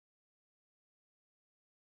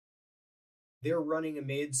They're running a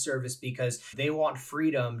maid service because they want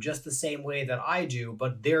freedom just the same way that I do,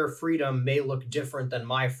 but their freedom may look different than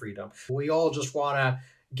my freedom. We all just want to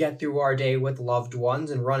get through our day with loved ones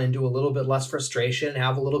and run into a little bit less frustration,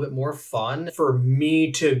 have a little bit more fun. For me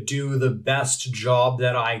to do the best job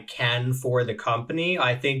that I can for the company,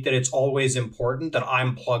 I think that it's always important that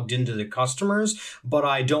I'm plugged into the customers, but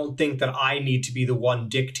I don't think that I need to be the one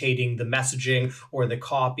dictating the messaging or the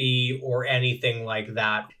copy or anything like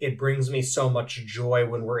that. It brings me so much joy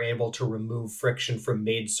when we're able to remove friction from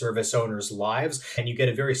maid service owners' lives, and you get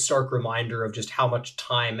a very stark reminder of just how much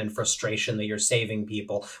time and frustration that you're saving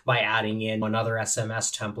people by adding in another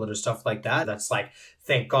SMS template or stuff like that. That's like,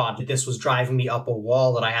 thank God, this was driving me up a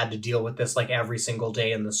wall that I had to deal with this like every single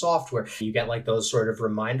day in the software. You get like those sort of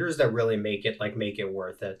reminders that really make it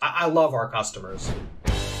worth it. I love our customers.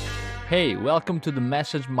 Hey, welcome to the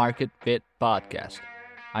Message Market Fit podcast.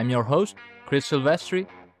 I'm your host, Chris Silvestri,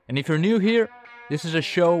 and if you're new here, this is a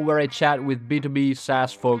show where I chat with B2B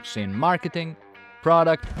SaaS folks in marketing,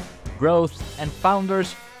 product, growth, and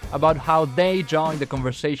founders about how they join the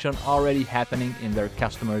conversation already happening in their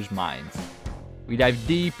customers' minds. We dive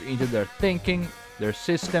deep into their thinking, their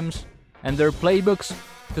systems, and their playbooks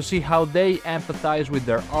to see how they empathize with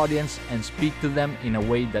their audience and speak to them in a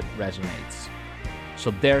way that resonates,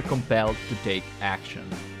 so they're compelled to take action.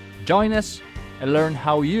 Join us and learn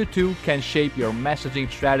how you too can shape your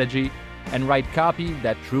messaging strategy and write copy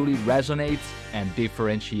that truly resonates and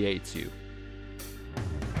differentiates you.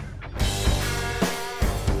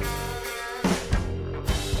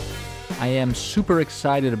 I am super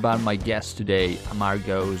excited about my guest today, Amar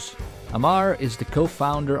Ghose. Amar is the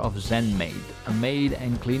co-founder of ZenMaid, a maid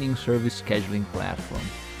and cleaning service scheduling platform.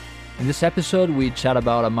 In this episode, we chat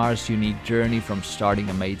about Amar's unique journey from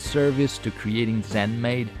starting a maid service to creating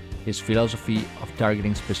ZenMaid, his philosophy of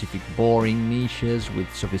targeting specific boring niches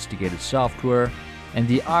with sophisticated software, and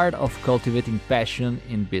the art of cultivating passion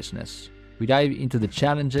in business. We dive into the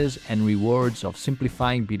challenges and rewards of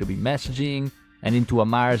simplifying B2B messaging, and into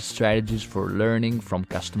Amar's strategies for learning from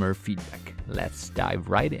customer feedback. Let's dive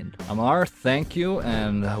right in. Amar, thank you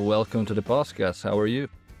and welcome to the podcast. How are you?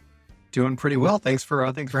 Doing pretty well. Thanks for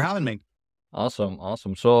having me.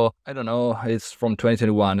 Awesome. So, I don't know, it's from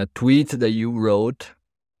 2021, a tweet that you wrote,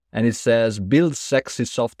 and it says, "Build sexy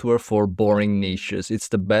software for boring niches. It's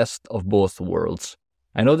the best of both worlds."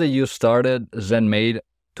 I know that you started ZenMaid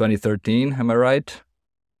 2013, am I right?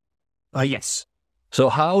 Yes. So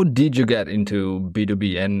how did you get into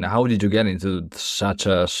B2B and how did you get into such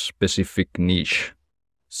a specific niche?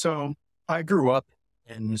 So I grew up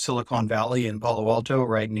in Silicon Valley in Palo Alto,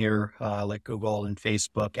 right near like Google and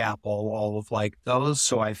Facebook, Apple, all of like those.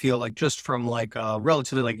 So I feel like just from like a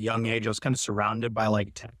relatively like young age, I was kind of surrounded by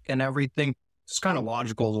like tech and everything. It's kind of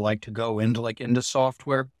logical to like to go into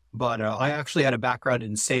software. But I actually had a background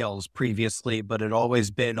in sales previously, but it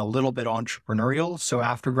always been a little bit entrepreneurial. So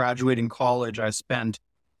after graduating college, I spent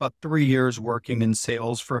about 3 years working in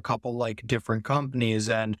sales for a couple like different companies.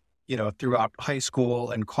 And, throughout high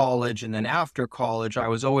school and college, and then after college, I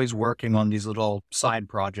was always working on these little side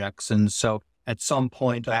projects. And so at some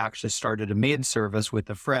point, I actually started a maid service with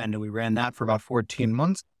a friend, and we ran that for about 14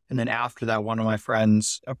 months. And then after that, one of my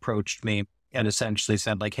friends approached me and essentially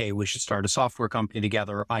said like, hey, we should start a software company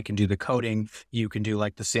together. I can do the coding. You can do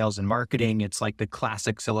like the sales and marketing. It's like the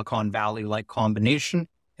classic Silicon Valley like combination.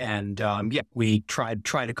 And we tried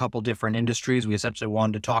a couple different industries. We essentially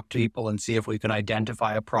wanted to talk to people and see if we could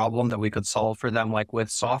identify a problem that we could solve for them like with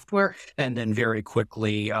software. And then very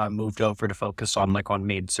quickly moved over to focus on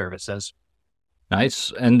maid services.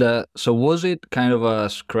 Nice. And so was it kind of a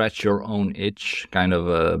scratch your own itch kind of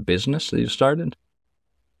a business that you started?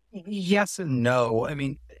 Yes and no. I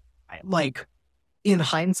mean, like in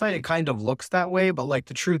hindsight, it kind of looks that way, but like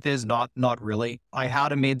the truth is not really. I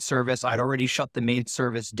had a maid service. I'd already shut the maid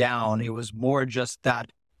service down. It was more just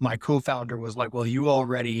that my co-founder was like, well, you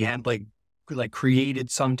already had like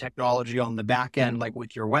created some technology on the back end, like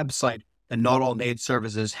with your website, and not all maid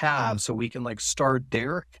services have. So we can like start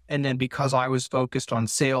there. And then because I was focused on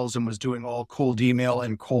sales and was doing all cold email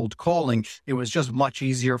and cold calling, it was just much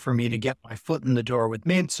easier for me to get my foot in the door with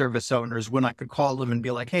maid service owners when I could call them and be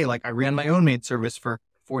like, hey, like I ran my own maid service for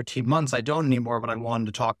 14 months. I don't anymore, but I wanted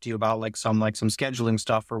to talk to you about some scheduling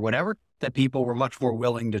stuff or whatever, that people were much more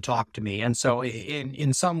willing to talk to me. And so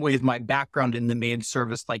in some ways, my background in the maid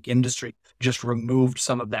service like industry just removed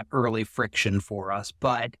some of that early friction for us.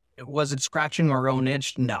 But was it scratching our own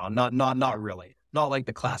itch? No, not really. Not like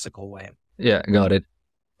the classical way. Yeah, got it.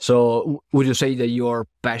 So would you say that you're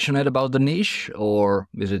passionate about the niche, or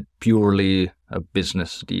is it purely a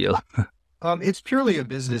business deal? It's purely a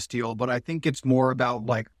business deal, but I think it's more about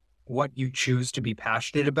like what you choose to be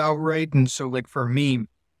passionate about, right? And so like for me,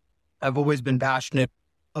 I've always been passionate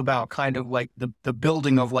about kind of like the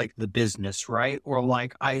building of like the business, right? Or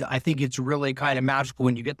like I think it's really kind of magical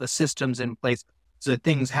when you get the systems in place so that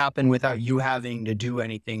things happen without you having to do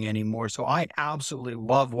anything anymore. So I absolutely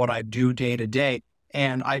love what I do day to day.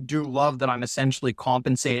 And I do love that I'm essentially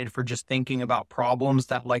compensated for just thinking about problems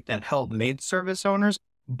that help maid service owners.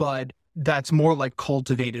 But that's more like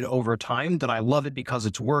cultivated over time, that I love it because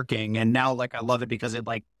it's working. And now like I love it because it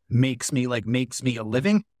makes me a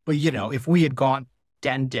living. But if we had gone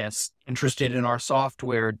dentists interested in our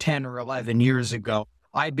software 10 or 11 years ago,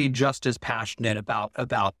 I'd be just as passionate about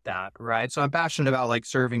that, right? So I'm passionate about like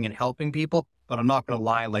serving and helping people, but I'm not going to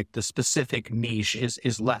lie, like the specific niche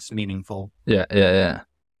is less meaningful. Yeah.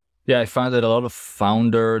 I find that a lot of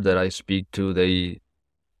founder that I speak to,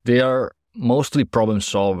 they are mostly problem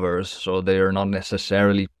solvers, so they are not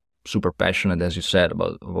necessarily super passionate, as you said,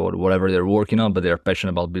 about whatever they're working on, but they're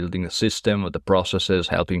passionate about building a system with the processes,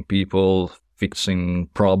 helping people, fixing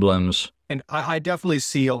problems. And I definitely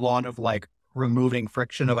see a lot of like removing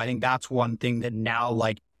friction. I think that's one thing that now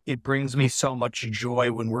like it brings me so much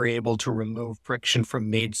joy when we're able to remove friction from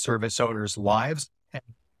maid service owners' lives. And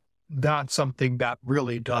that's something that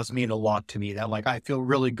really does mean a lot to me, that like I feel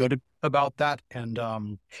really good about that. And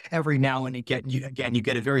every now and again, you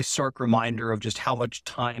get a very stark reminder of just how much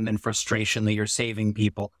time and frustration that you're saving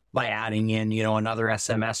people by adding in, another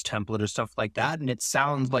SMS template or stuff like that. And it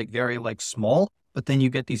sounds like very like small, but then you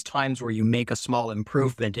get these times where you make a small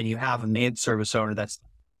improvement and you have a maid service owner that's,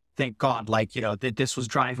 thank God, like, that this was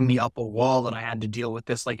driving me up a wall and I had to deal with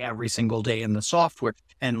this like every single day in the software.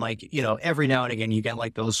 And like, every now and again, you get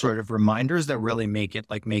like those sort of reminders that really make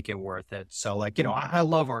it worth it. So like, I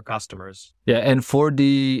love our customers. Yeah. And for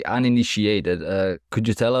the uninitiated, could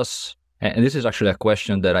you tell us, and this is actually a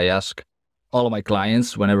question that I ask all of my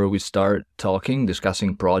clients whenever we start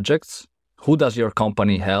discussing projects, who does your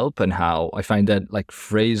company help and how? I find that like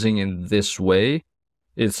phrasing in this way,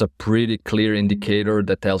 it's a pretty clear indicator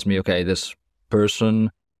that tells me, okay, this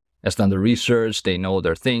person has done the research, they know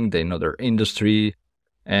their thing, they know their industry,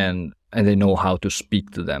 and they know how to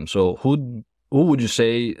speak to them. So who would you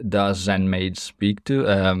say does ZenMaid speak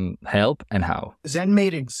to, help, and how?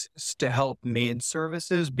 ZenMaid exists to help maid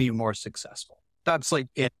services be more successful. That's like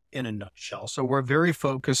it in a nutshell. So we're very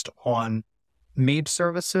focused on maid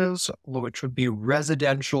services, which would be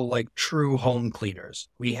residential, like true home cleaners.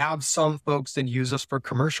 We have some folks that use us for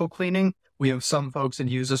commercial cleaning. We have some folks that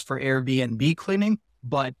use us for Airbnb cleaning,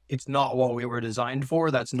 but it's not what we were designed for.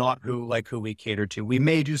 That's not who we cater to. We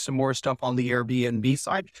may do some more stuff on the Airbnb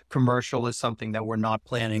side. Commercial is something that we're not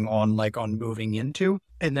planning on moving into.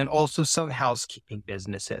 And then also some housekeeping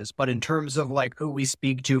businesses. But in terms of like who we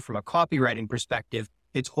speak to from a copywriting perspective,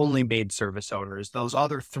 it's only maid service owners. Those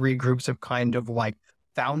other three groups have kind of like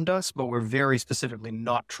found us, but we're very specifically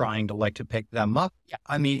not trying to pick them up. Yeah.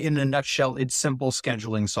 I mean, in a nutshell, it's simple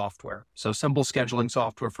scheduling software. So simple scheduling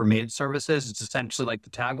software for maid services, it's essentially like the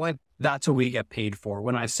tagline. That's what we get paid for.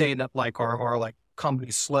 When I say that like our like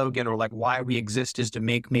company slogan or like why we exist is to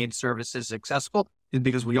make maid services successful, is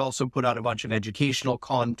because we also put out a bunch of educational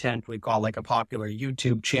content. We've got like a popular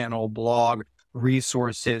YouTube channel, blog,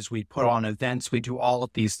 resources, we put on events, we do all of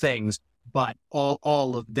these things, but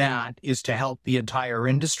all of that is to help the entire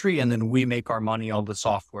industry, and then we make our money on the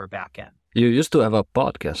software back end. You used to have a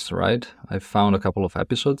podcast, right? I found a couple of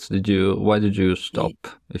episodes. Why did you stop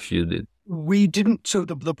if you did? We didn't. So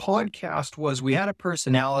the podcast was, we had a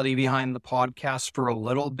personality behind the podcast for a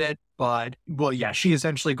little bit, but well, yeah, she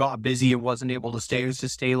essentially got busy and wasn't able to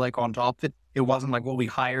stay like on top of it. It wasn't like what we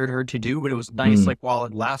hired her to do, but it was nice like while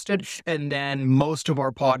it lasted. And then most of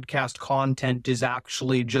our podcast content is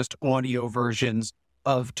actually just audio versions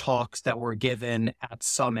of talks that were given at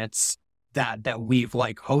summits that we've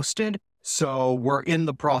like hosted. So we're in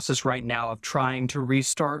the process right now of trying to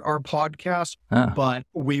restart our podcast, but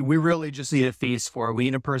we really just need a face for it. We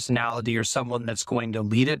need a personality or someone that's going to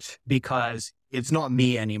lead it, because it's not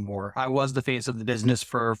me anymore. I was the face of the business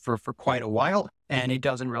for quite a while, and it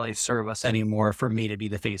doesn't really serve us anymore for me to be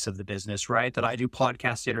the face of the business, right? That I do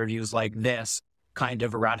podcast interviews like this, kind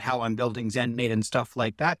of around how I'm building ZenMaid and stuff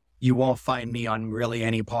like that. You won't find me on really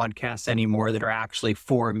any podcasts anymore that are actually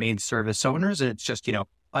for maid service owners. And it's just,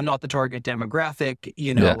 I'm not the target demographic,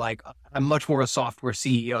 like I'm much more a software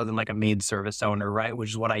CEO than like a maid service owner, right?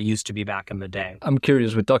 Which is what I used to be back in the day. I'm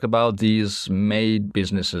curious, we talk about these maid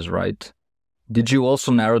businesses, right? Did you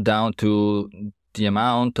also narrow down to the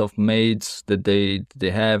amount of maids that they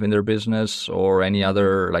have in their business, or any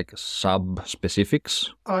other like sub specifics?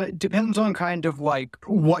 It depends on kind of like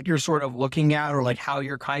what you're sort of looking at, or like how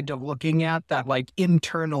you're kind of looking at that. Like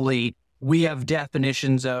internally, we have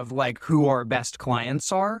definitions of like who our best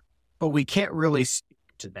clients are, but we can't really speak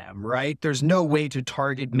to them, right? There's no way to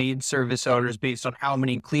target maid service owners based on how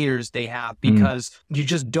many cleaners they have, because you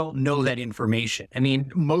just don't know that information. I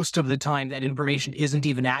mean, most of the time that information isn't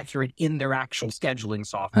even accurate in their actual scheduling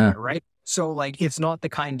software, right? So like, it's not the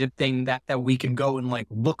kind of thing that we can go and like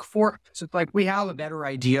look for. So it's like, we have a better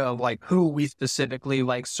idea of like who we specifically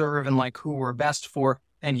like serve and like who we're best for.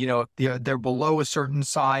 And, you know, if they're below a certain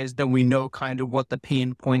size, then we know kind of what the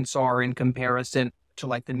pain points are in comparison to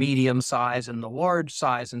like the medium size and the large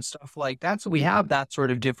size and stuff like that. So we have that sort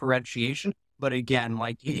of differentiation. But again,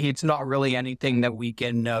 like it's not really anything that we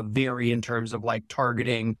can vary in terms of like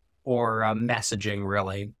targeting or messaging,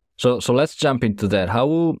 really. So let's jump into that.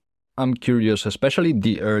 I'm curious, especially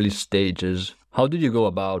the early stages, how did you go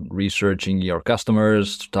about researching your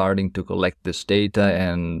customers, starting to collect this data,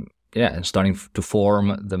 and starting to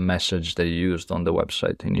form the message that you used on the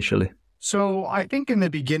website initially? So I think in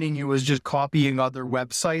the beginning, it was just copying other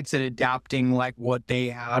websites and adapting like what they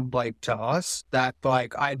had like to us. That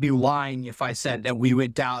like, I'd be lying if I said that we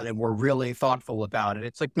went down and were really thoughtful about it.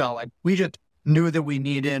 It's like, no, like we just knew that we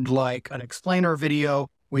needed like an explainer video.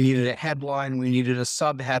 We needed a headline. We needed a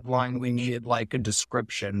sub headline. We needed like a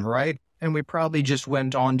description, right? And we probably just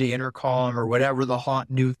went on to Intercom or whatever the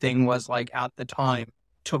hot new thing was like at the time,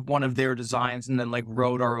 took one of their designs and then like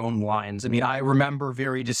wrote our own lines. I mean, I remember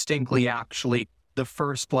very distinctly actually the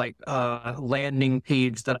first like landing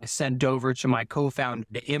page that I sent over to my co-founder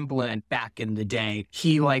to implement back in the day.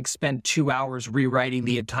 He like spent 2 hours rewriting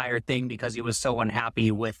the entire thing because he was so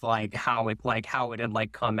unhappy with like how it had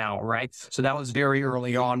like come out, right? So that was very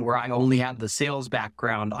early on, where I only had the sales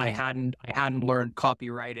background. I hadn't learned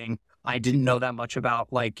copywriting. I didn't know that much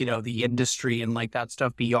about like, you know, the industry and like that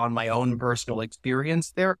stuff beyond my own personal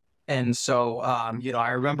experience there. And so, you know, I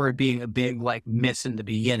remember it being a big like miss in the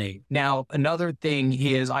beginning. Now, another thing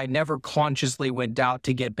is I never consciously went out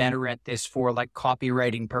to get better at this for like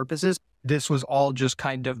copywriting purposes. This was all just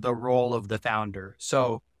kind of the role of the founder.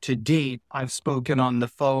 So to date, I've spoken on the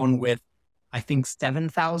phone with, I think,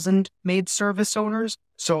 7,000 maid service owners.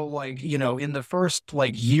 So like, you know, in the first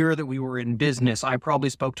like year that we were in business, I probably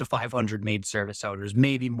spoke to 500 maid service owners,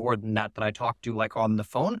 maybe more than that I talked to like on the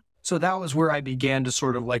phone. So that was where I began to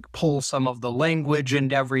sort of like pull some of the language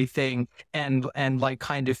and everything and like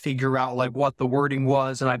kind of figure out like what the wording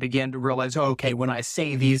was. And I began to realize, okay, when I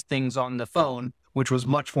say these things on the phone, which was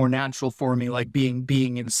much more natural for me, like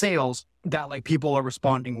being in sales, that like people are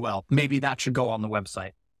responding well. Maybe that should go on the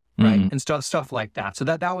website. Right. And stuff like that. So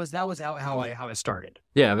that was how I started.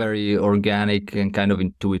 Yeah, very organic and kind of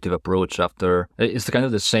intuitive approach. After it's kind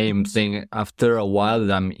of the same thing. After a while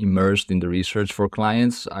that I'm immersed in the research for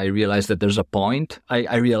clients, I realized that there's a point.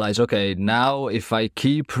 I realize, okay, now if I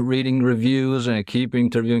keep reading reviews and I keep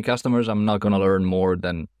interviewing customers, I'm not going to learn more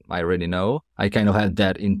than I already know. I kind of had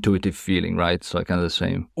that intuitive feeling, right? So I kind of the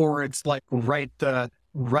same. Or it's like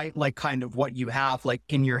write like kind of what you have like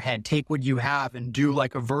in your head, take what you have and do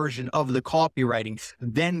like a version of the copywriting,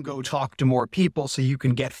 then go talk to more people so you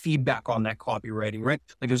can get feedback on that copywriting, right?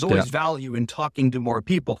 Like there's always value in talking to more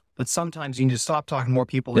people, but sometimes you need to stop talking to more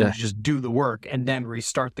people and just do the work and then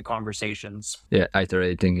restart the conversations. Yeah,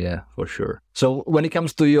 iterating, yeah, for sure. So when it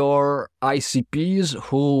comes to your ICPs,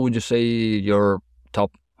 who would you say your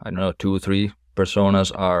top, I don't know, 2 or 3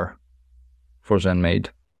 personas are for ZenMaid?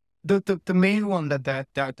 The main one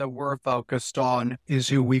that we're focused on is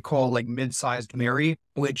who we call like mid-sized Mary,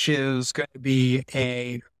 which is going to be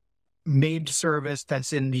a maid service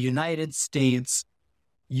that's in the United States,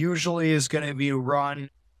 usually is going to be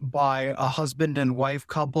run by a husband and wife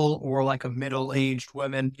couple or like a middle-aged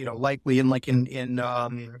woman, you know, likely in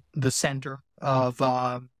the center of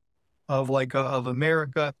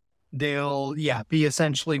America. They'll, be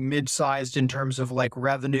essentially mid-sized in terms of like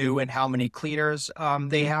revenue and how many cleaners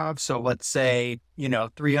they have. So let's say, you know,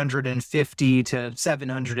 $350,000 to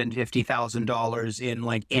 $750,000 in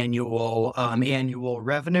like annual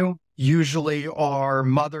revenue. Usually are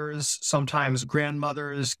mothers, sometimes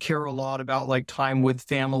grandmothers, care a lot about like time with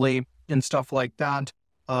family and stuff like that.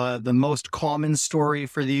 The most common story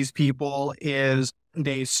for these people is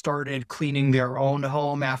they started cleaning their own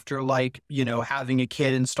home after like, you know, having a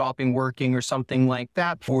kid and stopping working or something like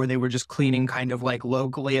that. Or they were just cleaning kind of like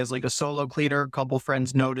locally as like a solo cleaner. A couple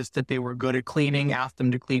friends noticed that they were good at cleaning, asked them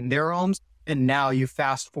to clean their homes. And now you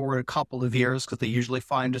fast forward a couple of years, because they usually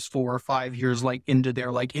find us 4 or 5 years like into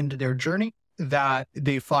their journey. that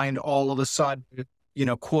they find all of a sudden,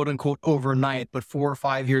 quote unquote overnight, but 4 or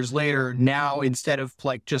 5 years later, now instead of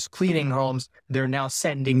like just cleaning homes, they're now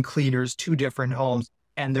sending cleaners to different homes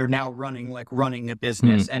and they're now running a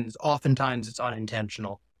business. And oftentimes it's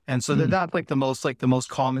unintentional. And so that's like the most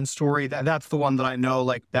common story. That's the one that I know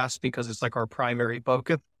like best because it's like our primary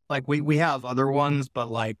focus. Like we have other ones,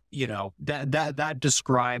 but like, that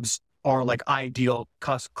describes our like ideal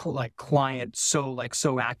client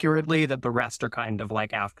so accurately that the rest are kind of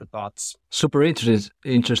like afterthoughts. Super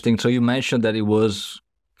interesting. So you mentioned that it was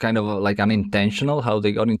kind of like unintentional how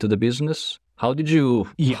they got into the business. How did you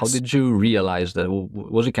realize that?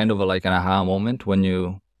 Was it kind of like an aha moment when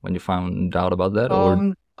you found out about that?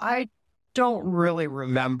 Or I don't really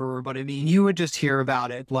remember, but I mean, you would just hear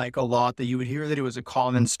about it like a lot, that you would hear that it was a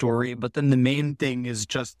common story. But then the main thing is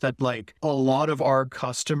just that like a lot of our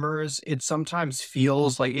customers, it sometimes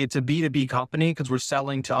feels like it's a B2B company because we're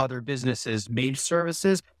selling to other businesses, made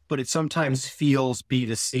services, but it sometimes feels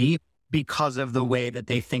B2C because of the way that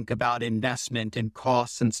they think about investment and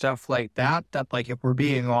costs and stuff like that. That like, if we're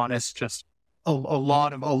being honest, just a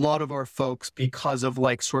lot of our folks, because of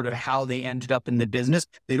like sort of how they ended up in the business,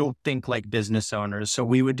 they don't think like business owners. So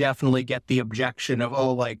we would definitely get the objection of,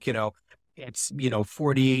 it's,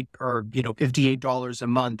 48 or, $58 a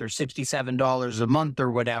month or $67 a month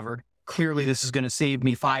or whatever. Clearly this is going to save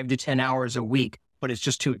me 5 to 10 hours a week, but it's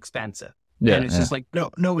just too expensive. Yeah, and it's just like,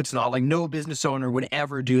 no, it's not. Like no business owner would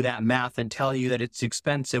ever do that math and tell you that it's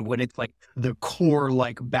expensive when it's like the core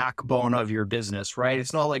like backbone of your business, right?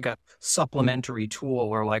 It's not like a supplementary tool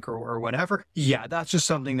or whatever. Yeah, that's just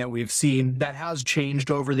something that we've seen that has changed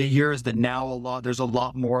over the years, that now there's a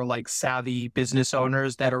lot more like savvy business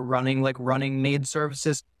owners that are running made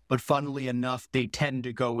services. But funnily enough, they tend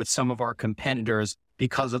to go with some of our competitors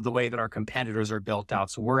because of the way that our competitors are built out.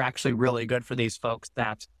 So we're actually really good for these folks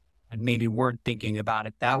that and maybe weren't thinking about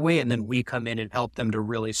it that way. And then we come in and help them to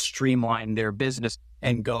really streamline their business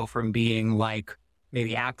and go from being like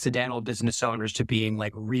maybe accidental business owners to being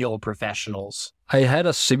like real professionals. I had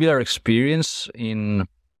a similar experience in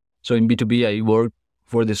B2B. I worked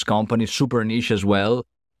for this company, super niche as well.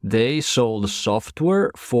 They sold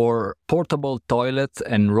software for portable toilet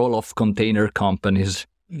and roll-off container companies.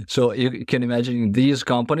 So you can imagine these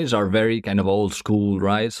companies are very kind of old school,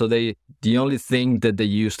 right? So the only thing that they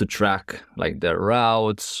use to track like their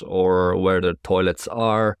routes or where their toilets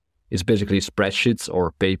are is basically spreadsheets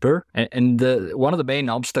or paper. And one of the main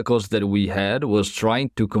obstacles that we had was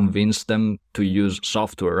trying to convince them to use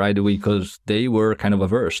software, right? Because they were kind of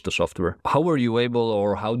averse to software. How were you able,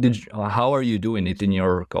 or how are you doing it in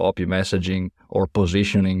your copy messaging or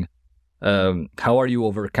positioning? How are you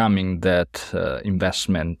overcoming that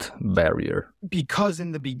investment barrier? Because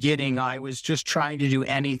in the beginning, I was just trying to do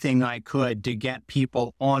anything I could to get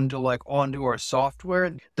people onto our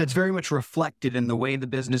software. That's very much reflected in the way the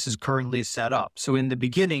business is currently set up. So in the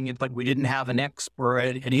beginning, it's like we didn't have an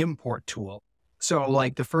import tool. So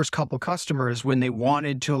like the first couple customers, when they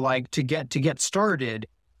wanted to get started,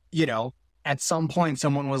 at some point,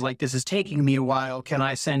 someone was like, this is taking me a while. Can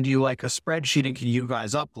I send you like a spreadsheet and can you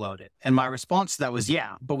guys upload it? And my response to that was,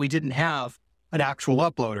 yeah, but we didn't have an actual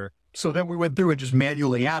uploader. So then we went through and just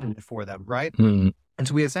manually added it for them, right? Mm-hmm. And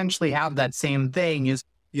so we essentially have that same thing is,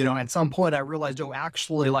 at some point I realized,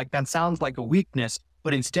 actually like that sounds like a weakness,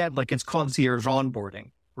 but instead like it's concierge onboarding,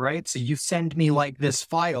 right? So you send me like this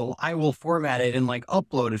file, I will format it and like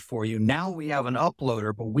upload it for you. Now we have an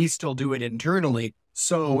uploader, but we still do it internally.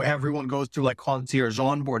 So everyone goes through like concierge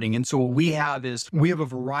onboarding. And so what we have a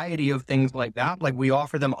variety of things like that. Like we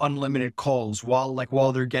offer them unlimited calls while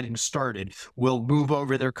they're getting started. We'll move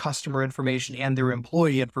over their customer information and their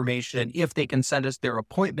employee information. And if they can send us their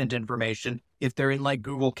appointment information, if they're in like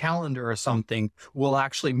Google Calendar or something, we'll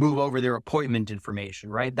actually move over their appointment information,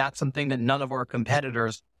 right? That's something that none of our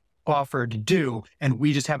competitors offer to do, and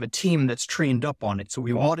we just have a team that's trained up on it. So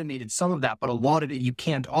we've automated some of that, but a lot of it you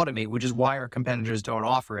can't automate, which is why our competitors don't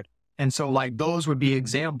offer it. And so like those would be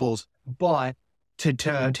examples. But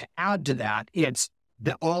to add to that, it's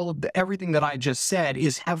everything that I just said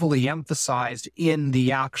is heavily emphasized in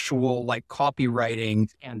the actual like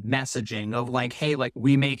copywriting and messaging of like, hey, like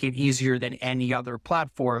we make it easier than any other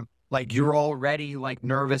platform. Like you're already like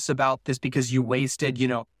nervous about this because you wasted,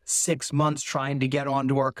 6 months trying to get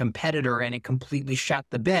onto our competitor and it completely shut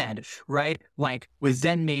the bed, right? Like with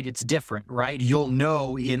ZenMaid, it's different, right? You'll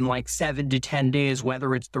know in like 7 to 10 days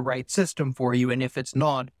whether it's the right system for you. And if it's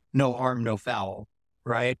not, no harm, no foul,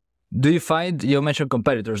 right? Do you find, you mentioned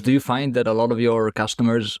competitors, do you find that a lot of your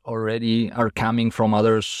customers already are coming from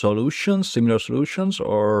other solutions, similar solutions,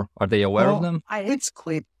 or are they aware of them? It's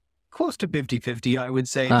clear. Close to 50-50, I would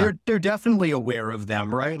say. Ah, They're definitely aware of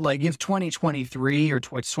them, right? Like if 2023 or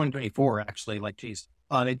 2024, actually, like, geez,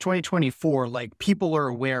 in 2024, like people are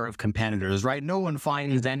aware of competitors, right? No one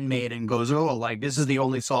finds ZenMaid and goes, oh, like this is the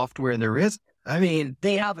only software there is. I mean,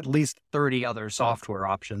 they have at least 30 other software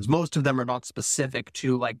options. Most of them are not specific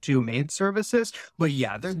to like two maid services, but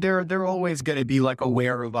yeah, they're always going to be like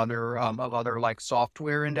aware of other like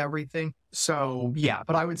software and everything. So yeah,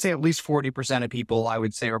 but I would say at least 40% of people I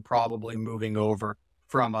would say are probably moving over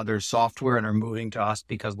from other software and are moving to us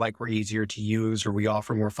because like we're easier to use or we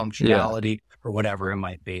offer more yeah. functionality or whatever it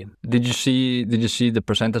might be. Did you see the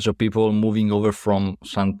percentage of people moving over from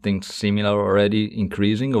something similar already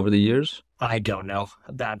increasing over the years? I don't know.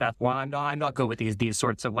 That's why I'm not good with these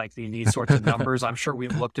sorts of like these sorts of numbers. I'm sure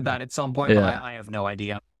we've looked at that at some point, but Yeah, I have no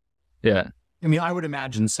idea. yeah, I mean, I would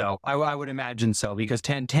imagine so. I would imagine so because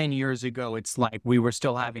 10 years ago, it's like we were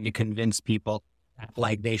still having to convince people that,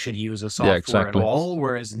 like they should use a yeah, software at exactly. all,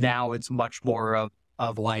 whereas now it's much more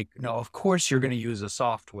of like, no, of course you're going to use a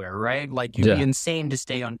software, right? Like you'd be Yeah. insane to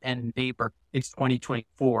stay on pen and paper. It's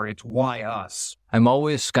 2024. It's why us. I'm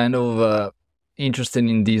always kind of interested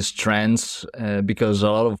in these trends because a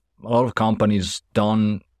lot of companies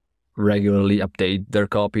don't regularly update their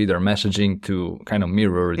copy, their messaging to kind of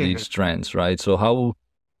mirror these trends, right? So how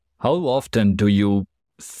often do you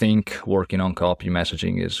think working on copy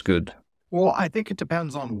messaging is good? Well, I think it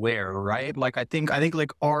depends on where, right? Like I think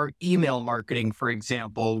like our email marketing, for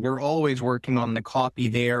example, we're always working on the copy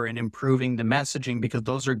there and improving the messaging because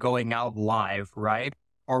those are going out live, right?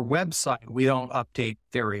 Our website, we don't update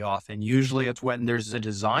very often. Usually it's when there's a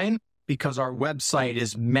design because our website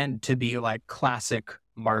is meant to be like classic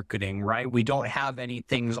marketing, right? We don't have any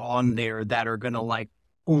things on there that are going to like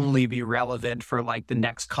only be relevant for like the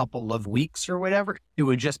next couple of weeks or whatever. It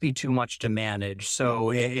would just be too much to manage.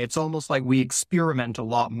 So it's almost like we experiment a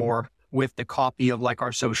lot more with the copy of like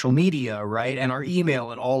our social media, right? And our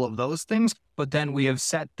email and all of those things. But then we have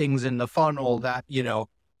set things in the funnel that,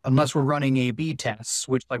 unless we're running A/B tests,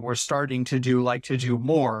 which like we're starting to do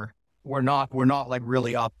more, we're not like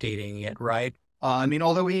really updating it, right? I mean,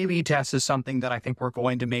 although A/B test is something that I think we're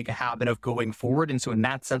going to make a habit of going forward. And so in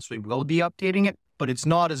that sense, we will be updating it, but it's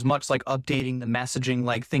not as much like updating the messaging,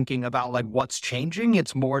 like thinking about like what's changing.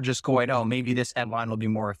 It's more just going, oh, maybe this headline will be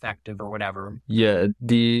more effective or whatever. Yeah,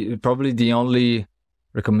 probably the only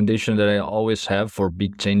recommendation that I always have for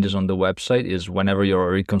big changes on the website is whenever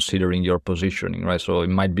you're reconsidering your positioning, right? So it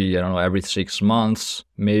might be, I don't know, every 6 months,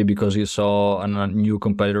 maybe because you saw a new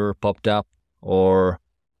competitor popped up or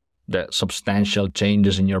the substantial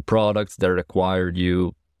changes in your product that required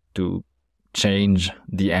you to change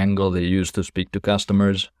the angle they use to speak to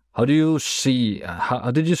customers. How did you see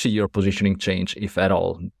your positioning change, if at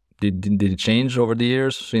all? Did it change over the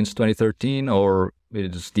years since 2013, or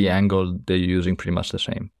is the angle they're using pretty much the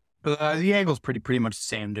same? The angle's pretty much the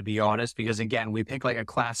same, to be honest, because again, we pick like a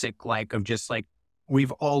classic, like of just like,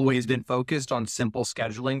 we've always been focused on simple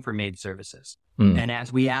scheduling for maid services. And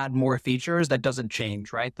as we add more features, that doesn't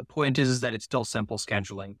change, right? The point is that it's still simple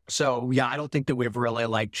scheduling. So yeah, I don't think that we've really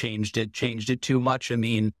like changed it too much. I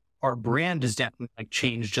mean, our brand has definitely like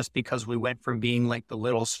changed just because we went from being like the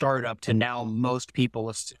little startup to now most people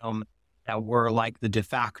assume that we're like the de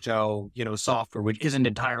facto, software, which isn't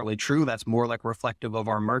entirely true. That's more like reflective of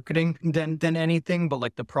our marketing than anything. But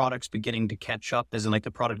like the product's beginning to catch up, as in like the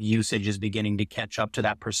product usage is beginning to catch up to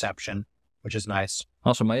that perception, which is nice.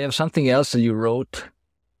 Awesome. I have something else that you wrote.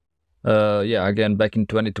 Again, back in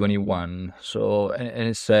 2021. So, and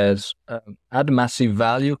it says, add massive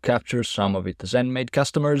value, capture some of it. ZenMaid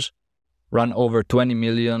customers run over $20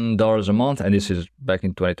 million a month, and this is back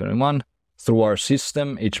in 2021, through our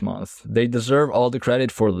system each month. They deserve all the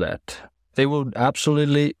credit for that. They would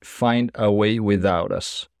absolutely find a way without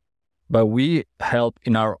us. But we help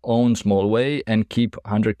in our own small way and keep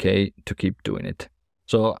 100K to keep doing it.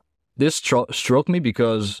 So this struck me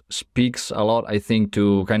because speaks a lot, I think,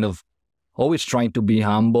 to kind of always trying to be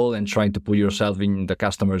humble and trying to put yourself in the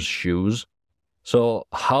customer's shoes. So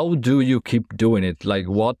how do you keep doing it? Like,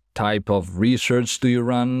 what type of research do you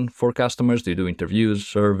run for customers? Do you do interviews,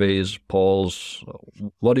 surveys, polls?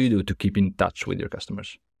 What do you do to keep in touch with your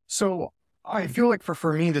customers? So I feel like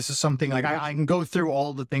for me, this is something like I can go through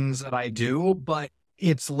all the things that I do, but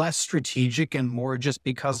it's less strategic and more just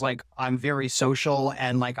because like I'm very social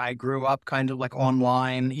and like I grew up kind of like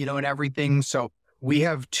online, and everything. So we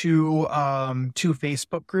have two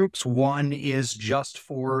Facebook groups. One is just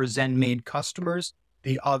for ZenMaid customers.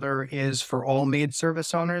 The other is for all maid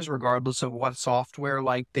service owners, regardless of what software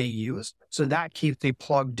like they use. So that keeps me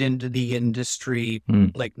plugged into the industry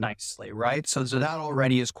like nicely, right? So that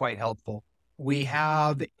already is quite helpful. We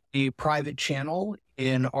have a private channel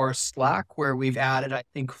in our Slack where we've added, I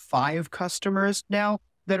think, 5 customers now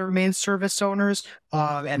that are main service owners,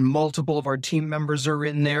 and multiple of our team members are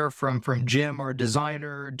in there, from Jim, our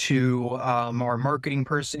designer, to our marketing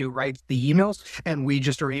person who writes the emails, and we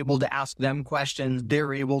just are able to ask them questions.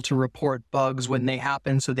 They're able to report bugs when they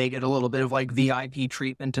happen, so they get a little bit of like VIP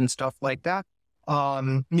treatment and stuff like that.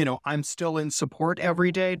 I'm still in support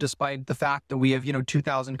every day, despite the fact that we have,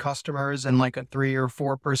 2,000 customers and like a 3 or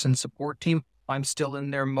 4 person support team. I'm still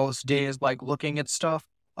in there most days, like looking at stuff.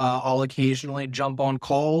 I'll occasionally jump on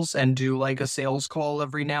calls and do like a sales call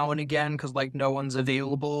every now and again, because like no one's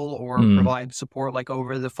available, or provide support like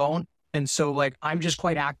over the phone. And so like, I'm just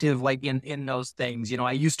quite active like in those things.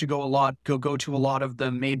 I used to go to a lot of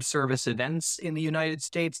the maid service events in the United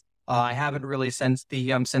States. I haven't really since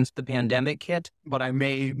the pandemic hit, but I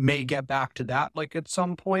may get back to that like at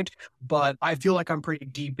some point. But I feel like I'm pretty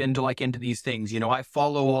deep into these things. I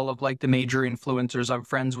follow all of like the major influencers. I'm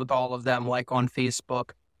friends with all of them like on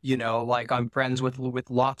Facebook. Like I'm friends with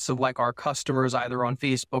lots of like our customers either on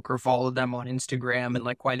Facebook or follow them on Instagram, and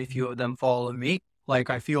like quite a few of them follow me. Like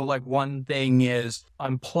I feel like one thing is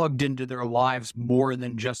I'm plugged into their lives more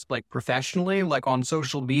than just like professionally. Like on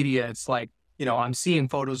social media, it's like, I'm seeing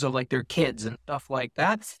photos of like their kids and stuff like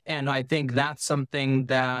that. And I think that's something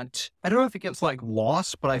that I don't know if it gets like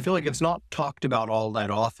lost, but I feel like it's not talked about all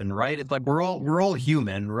that often, right? It's like we're all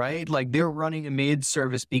human, right? Like they're running a maid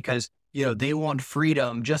service because, they want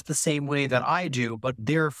freedom just the same way that I do, but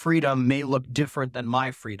their freedom may look different than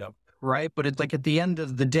my freedom, right? But it's like at the end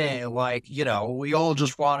of the day, like, we all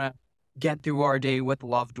just want to get through our day with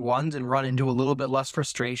loved ones and run into a little bit less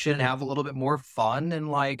frustration, have a little bit more fun,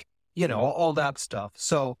 and like, all that stuff.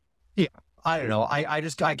 So yeah, I don't know.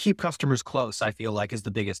 I keep customers close, I feel like, is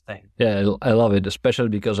the biggest thing. Yeah, I love it, especially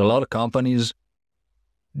because a lot of companies,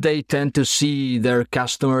 they tend to see their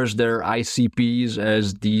customers, their ICPs,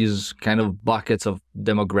 as these kind of buckets of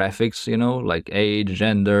demographics, like age,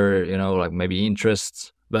 gender, like maybe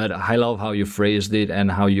interests. But I love how you phrased it and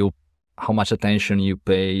how much attention you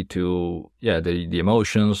pay to, the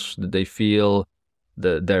emotions that they feel,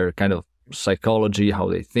 their kind of psychology, how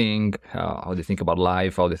they think about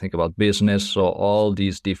life, how they think about business. So all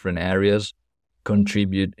these different areas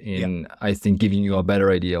contribute in, I think, giving you a better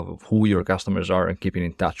idea of who your customers are and keeping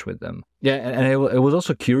in touch with them. Yeah, and I was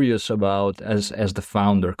also curious about, as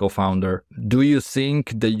the co-founder, do you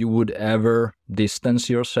think that you would ever distance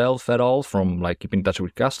yourself at all from like keeping in touch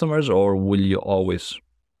with customers, or will you always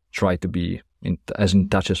try to be as in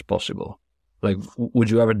touch as possible? Like, would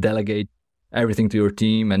you ever delegate everything to your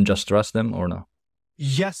team and just trust them, or no?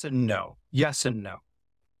 Yes and no. Yes and no.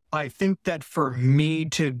 I think that for me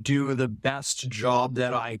to do the best job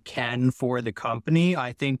that I can for the company,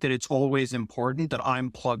 I think that it's always important that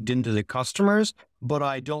I'm plugged into the customers, but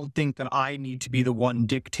I don't think that I need to be the one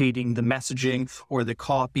dictating the messaging or the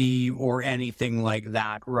copy or anything like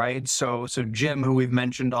that, right? So Jim, who we've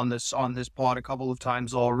mentioned on this pod a couple of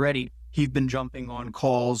times already, he's been jumping on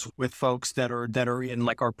calls with folks that are in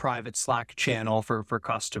like our private Slack channel for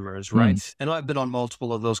customers, right? And I've been on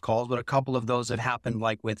multiple of those calls, but a couple of those have happened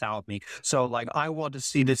like without me. So like I want to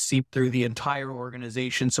see this seep through the entire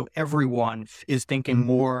organization, so everyone is thinking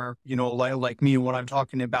more, like me, what I'm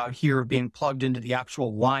talking about here, being plugged into the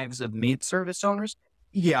actual lives of maid service owners.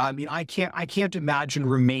 Yeah, I mean, I can't imagine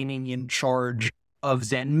remaining in charge of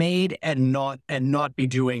ZenMaid and not be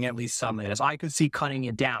doing at least some of this. I could see cutting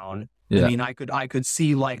it down. Yeah. I mean, I could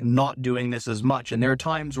see like not doing this as much. And there are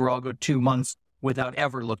times where I'll go 2 months without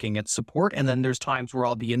ever looking at support. And then there's times where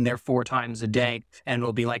I'll be in there 4 times a day and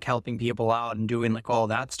we'll be like helping people out and doing like all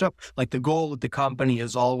that stuff. Like the goal with the company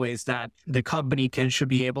is always that the company should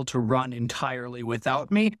be able to run entirely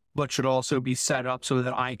without me, but should also be set up so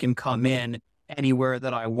that I can come in anywhere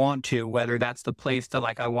that I want to, whether that's the place that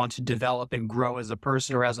like I want to develop and grow as a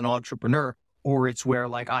person or as an entrepreneur, or it's where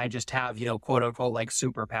like I just have, quote unquote, like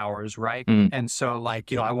superpowers, right? And so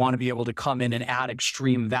like, I want to be able to come in and add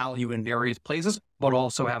extreme value in various places, but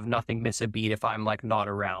also have nothing miss a beat if I'm like not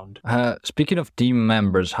around. Speaking of team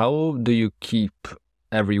members, how do you keep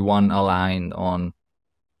everyone aligned on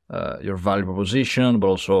your value proposition, but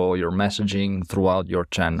also your messaging throughout your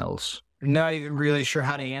channels? Not even really sure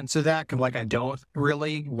how to answer that, because like I don't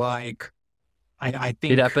really like. I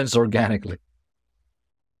think it happens organically.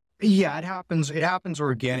 Yeah, it happens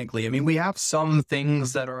organically. I mean, we have some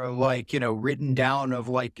things that are like, written down of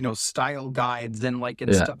like, style guides and like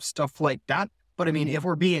and stuff like that. But I mean, if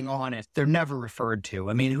we're being honest, they're never referred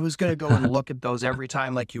to. I mean, who's going to go and look at those every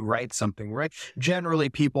time like you write something, right? Generally,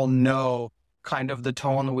 people know kind of the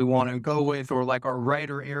tone that we want to go with, or like our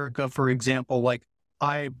writer, Erica, for example, like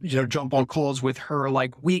I, jump on calls with her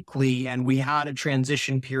like weekly, and we had a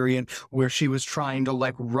transition period where she was trying to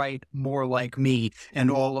like write more like me and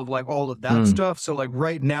all of that stuff. So like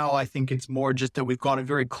right now, I think it's more just that we've got a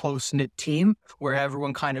very close knit team where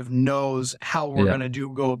everyone kind of knows how we're going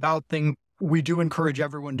to go about things. We do encourage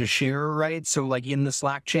everyone to share, right? So like in the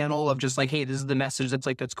Slack channel of just like, hey, this is the message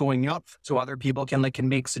that's going up. So other people can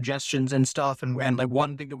make suggestions and stuff. And like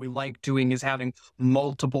one thing that we like doing is having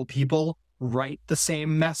multiple people write the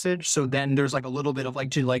same message. So then there's like a little bit of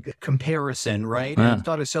comparison, right? And it's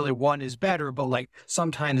not necessarily one is better, but like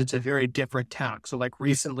sometimes it's a very different tack. So like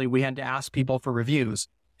recently we had to ask people for reviews.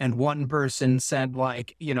 And one person said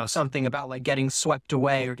something about like getting swept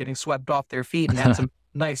away or getting swept off their feet and had some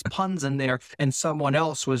nice puns in there. And someone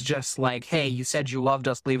else was just like, hey, you said you loved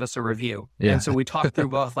us, leave us a review. Yeah. And so we talked through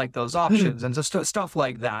both like those options and just stuff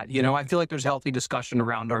like that. I feel like there's healthy discussion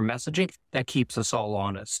around our messaging that keeps us all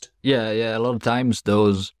honest. Yeah. A lot of times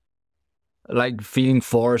those like feeling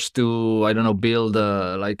forced to, I don't know, build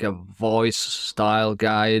a voice style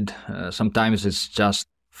guide. Sometimes it's just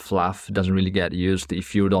fluff. It doesn't really get used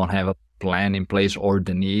if you don't have a plan in place or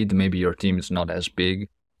the need. Maybe your team is not as big.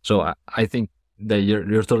 So I think that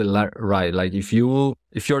you're totally right. Like if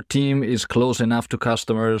your team is close enough to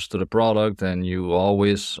customers, to the product, and you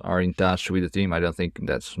always are in touch with the team, I don't think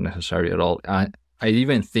that's necessary at all. I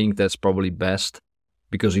even think that's probably best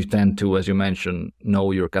because you tend to, as you mentioned, know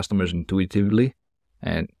your customers intuitively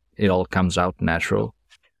and it all comes out natural.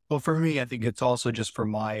 Well, for me, I think it's also just for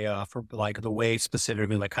my, for like the way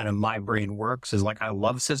specifically like kind of my brain works is like I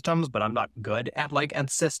love systems, but I'm not good at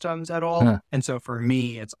systems at all. And so for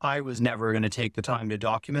me, I was never going to take the time to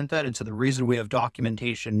document that. And so the reason we have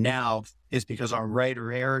documentation now is because our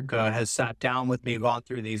writer, Erica, has sat down with me, gone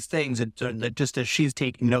through these things. And so just as she's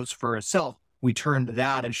taking notes for herself, we turned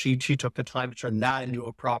that and she took the time to turn that into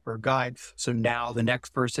a proper guide. So now the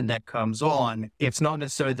next person that comes on, it's not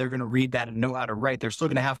necessarily they're going to read that and know how to write. They're still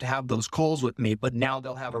going to have those calls with me, but now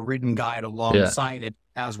they'll have a written guide alongside it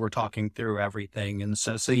as we're talking through everything. And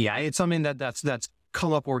so yeah, it's something that's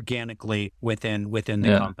come up organically within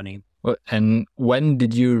the company. Well, and when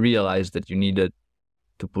did you realize that you needed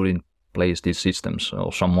to put in place these systems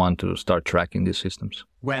or someone to start tracking these systems?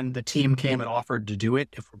 When the team came and offered to do it,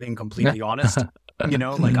 if we're being completely honest, I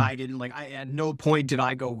at no point did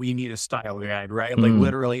I go, we need a style guide, right? Like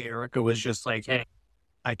literally Erica was just like, hey,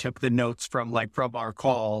 I took the notes from our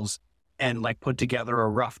calls and put together a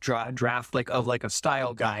rough draft of a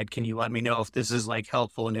style guide. Can you let me know if this is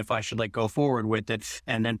helpful and if I should go forward with it,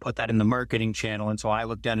 and then put that in the marketing channel. And so I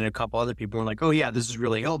looked at it, a couple other people were like, oh yeah, this is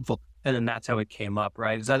really helpful. And then that's how it came up,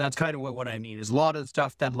 right? So that's kind of what I mean is a lot of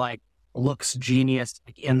stuff that looks genius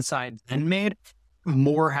inside ZenMaid.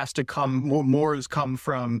 More has come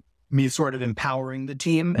from me sort of empowering the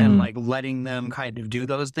team and letting them kind of do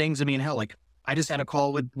those things. I mean, hell, I just had a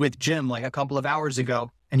call with Jim a couple of hours ago,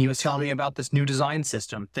 and he was telling me about this new design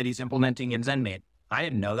system that he's implementing in ZenMaid. I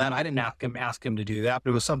didn't know that. I didn't ask him to do that, but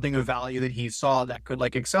it was something of value that he saw that could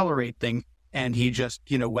accelerate things. And he just,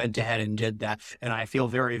 went ahead and did that. And I feel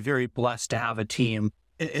very, very blessed to have a team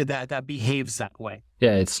that behaves that way.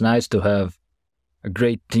 Yeah, it's nice to have a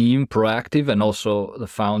great team, proactive, and also the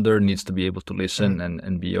founder needs to be able to listen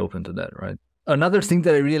and be open to that, right? Another thing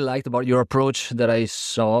that I really liked about your approach that I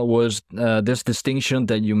saw was this distinction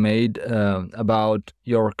that you made about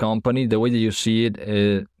your company, the way that you see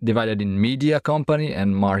it divided in media company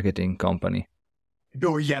and marketing company.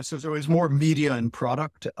 Oh, yeah. So it's more media and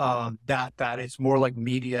product. That it's more like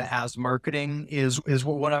media as marketing is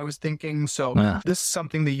what I was thinking. So This is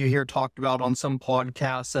something that you hear talked about on some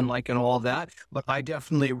podcasts and all that. But I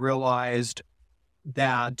definitely realized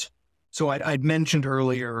that. So I'd mentioned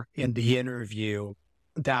earlier in the interview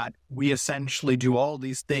that we essentially do all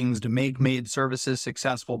these things to make MAID services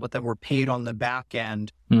successful, but that we're paid on the back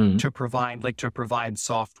end to provide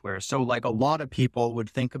software. So a lot of people would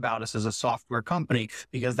think about us as a software company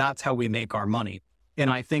because that's how we make our money. And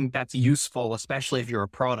I think that's useful, especially if you're a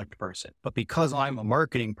product person. But because I'm a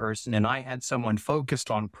marketing person and I had someone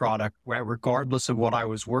focused on product, where regardless of what I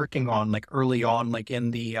was working on, early on,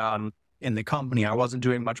 in the company, I wasn't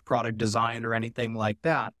doing much product design or anything like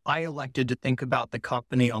that. I elected to think about the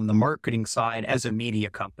company on the marketing side as a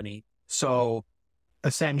media company. So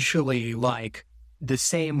essentially the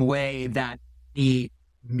same way that the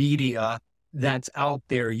media that's out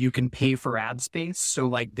there, you can pay for ad space.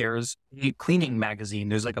 So there's a cleaning magazine,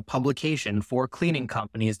 there's a publication for cleaning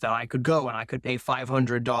companies that I could go and I could pay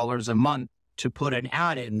 $500 a month to put an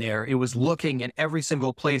ad in there. It was looking at every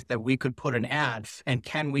single place that we could put an ad and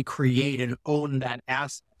can we create and own that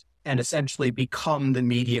asset and essentially become the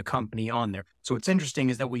media company on there. So what's interesting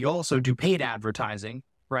is that we also do paid advertising,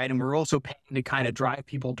 right? And we're also paying to kind of drive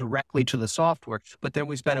people directly to the software. But then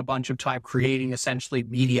we spend a bunch of time creating essentially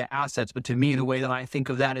media assets. But to me, the way that I think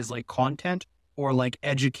of that is like content or like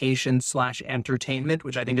education/entertainment,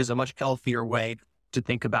 which I think is a much healthier way to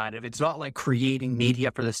think about it. It's not like creating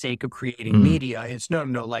media for the sake of creating media. It's no,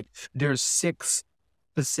 like there's 6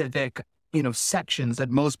 specific, sections that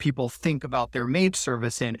most people think about their maid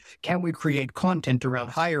service in. Can we create content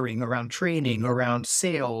around hiring, around training, around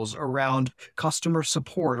sales, around customer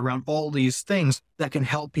support, around all these things that can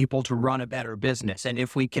help people to run a better business? And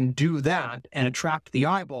if we can do that and attract the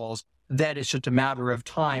eyeballs, then it's just a matter of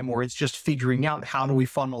time, or it's just figuring out how do we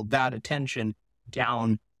funnel that attention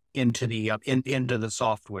down into the into the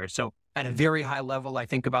software. So at a very high level, I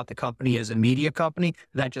think about the company as a media company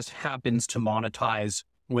that just happens to monetize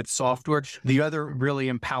with software. The other really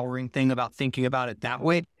empowering thing about thinking about it that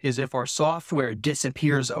way is if our software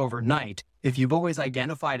disappears overnight, if you've always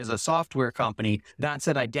identified as a software company, that's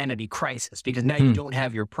an identity crisis because now you don't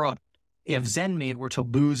have your product. If ZenMaid were to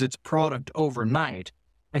lose its product overnight,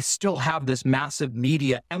 I still have this massive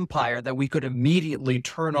media empire that we could immediately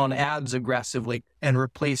turn on ads aggressively and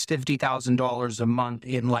replace $50,000 a month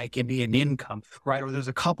in income, right? Or there's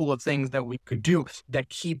a couple of things that we could do that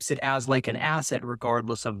keeps it as like an asset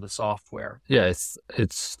regardless of the software. Yeah, it's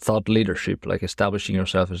thought leadership, like establishing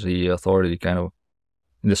yourself as the authority kind of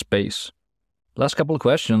in the space. Last couple of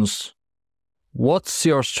questions. What's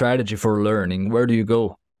your strategy for learning? Where do you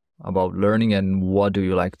go about learning and what do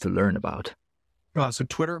you like to learn about? So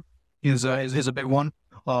Twitter is a big one.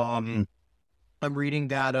 I'm reading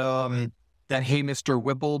that Hey Mr.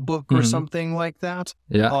 Whipple book or something like that.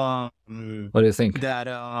 Yeah. What do you think? That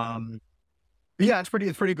yeah, it's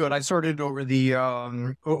pretty good. I started over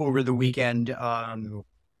the weekend. Yeah,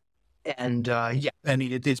 I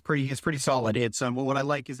mean it's pretty solid. It's what I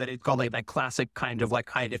like is that it's called like that classic kind of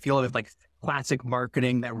feel of like classic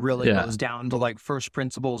marketing that really goes down to like first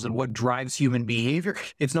principles and what drives human behavior.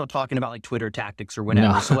 It's not talking about like Twitter tactics or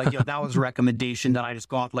whatever. No. So that was a recommendation that I just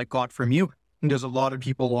got from you. And there's a lot of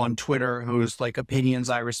people on Twitter whose like opinions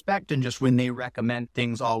I respect, and just when they recommend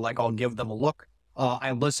things, I'll give them a look.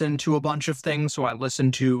 I listen to a bunch of things. So I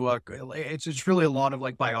listen to, it's really a lot of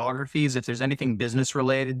like biographies. If there's anything business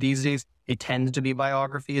related these days, it tends to be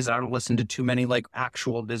biographies. I don't listen to too many like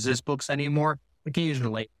actual business books anymore.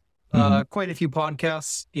 Occasionally. Quite a few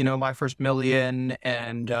podcasts, My First Million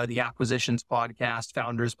and the Acquisitions podcast,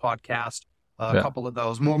 Founders podcast, a couple of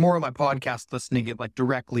those. More of my podcast listening get like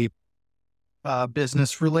directly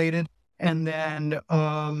business related. And then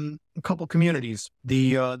a couple communities,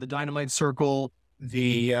 the Dynamite Circle,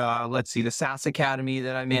 the SaaS Academy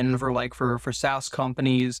that I'm in for SaaS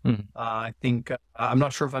companies. I think I'm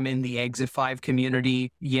not sure if I'm in the Exit 5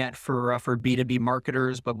 community yet for B2B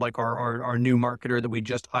marketers, but like our new marketer that we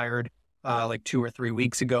just hired 2 or 3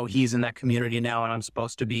 weeks ago, he's in that community now, and I'm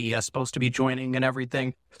supposed to be joining and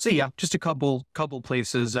everything. So yeah, just a couple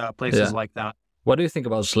places like that. What do you think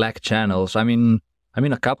about Slack channels? I mean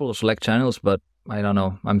a couple of Slack channels, but I don't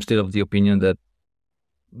know. I'm still of the opinion that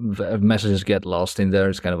messages get lost in there.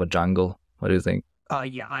 It's kind of a jungle. What do you think?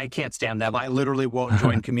 Yeah, I can't stand that. I literally won't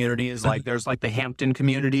join communities. Like there's like the Hampton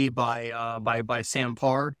community by Sam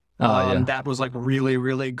Parr. That was like really,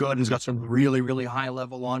 really good. And it's got some really, really high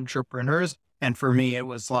level entrepreneurs. And for me, it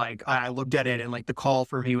was like, I looked at it and like the call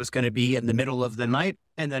for me was going to be in the middle of the night.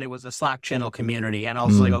 And then it was a Slack channel community. And I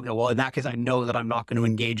was like, okay, well, in that case, I know that I'm not going to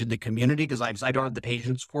engage in the community because I don't have the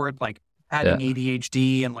patience for it. Like having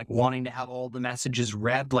ADHD and like wanting to have all the messages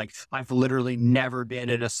read. Like I've literally never been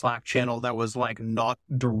in a Slack channel that was like not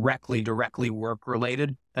directly work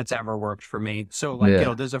related that's ever worked for me. So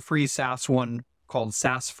there's a free SaaS one called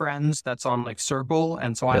SaaS Friends that's on like Circle.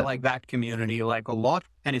 And so I like that community like a lot.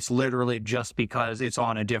 And it's literally just because it's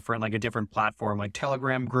on a different platform, like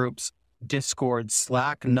Telegram groups, Discord,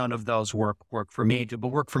 Slack. None of those work for me, but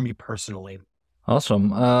work for me personally. Awesome.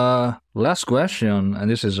 Last question, and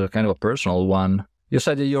this is a kind of a personal one. You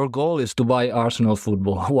said that your goal is to buy Arsenal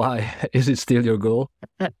football. Why? Is it still your goal?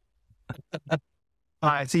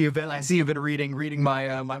 I see you've been reading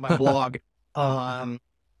my my blog. I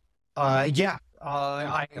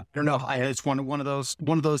don't know. It's one of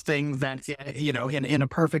those things that in a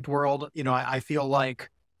perfect world, I feel like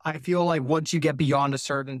once you get beyond a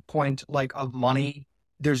certain point like of money,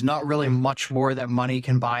 there's not really much more that money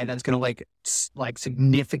can buy that's going to like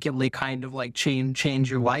significantly kind of like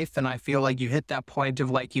change your life. And I feel like you hit that point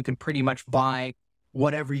of like you can pretty much buy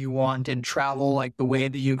whatever you want and travel like the way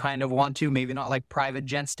that you kind of want to. Maybe not like private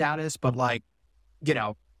jet status, but like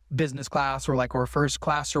business class or first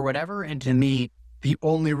class or whatever. And to me, the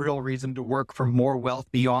only real reason to work for more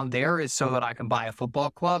wealth beyond there is so that I can buy a football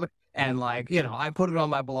club. And like, I put it on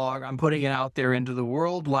my blog, I'm putting it out there into the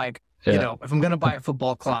world. Like, if I'm going to buy a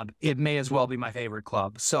football club, it may as well be my favorite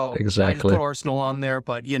club. So Exactly. I just put Arsenal on there,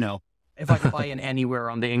 but if I can buy in anywhere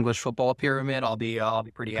on the English football pyramid, I'll be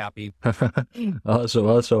pretty happy.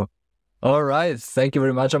 Awesome. All right. Thank you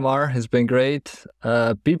very much, Amar. It's been great.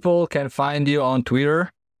 People can find you on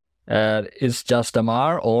Twitter. It's just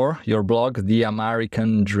Amar, or your blog, The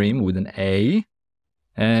American Dream with an A.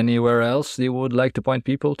 Anywhere else you would like to point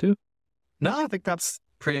people to? No, I think that's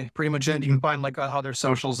pretty much it. You can find like other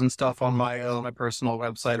socials and stuff on my personal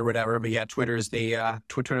website or whatever. But yeah, Twitter is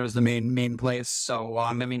the main place. So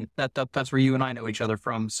I mean that's where you and I know each other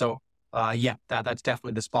from. So that's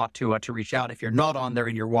definitely the spot to reach out. If you're not on there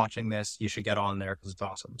and you're watching this, you should get on there because it's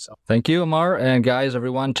awesome. So thank you, Amar, and guys,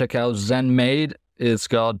 everyone, check out ZenMaid. It's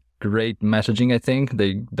got great messaging. I think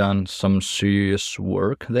they've done some serious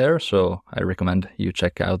work there, so I recommend you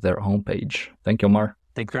check out their homepage. Thank you, Amar.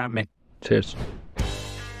 Thanks for having me. Cheers.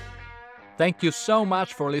 Thank you so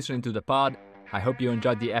much for listening to the pod. I hope you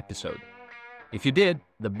enjoyed the episode. If you did,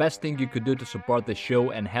 the best thing you could do to support the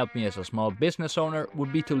show and help me as a small business owner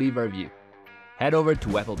would be to leave a review. Head over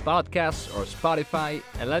to Apple Podcasts or Spotify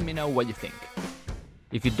and let me know what you think.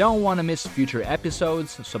 If you don't want to miss future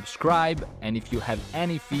episodes, subscribe, and if you have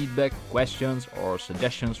any feedback, questions, or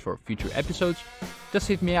suggestions for future episodes, just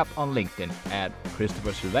hit me up on LinkedIn at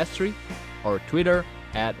Christopher Silvestri or Twitter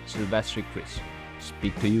at SilvestriChris.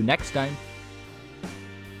 Speak to you next time.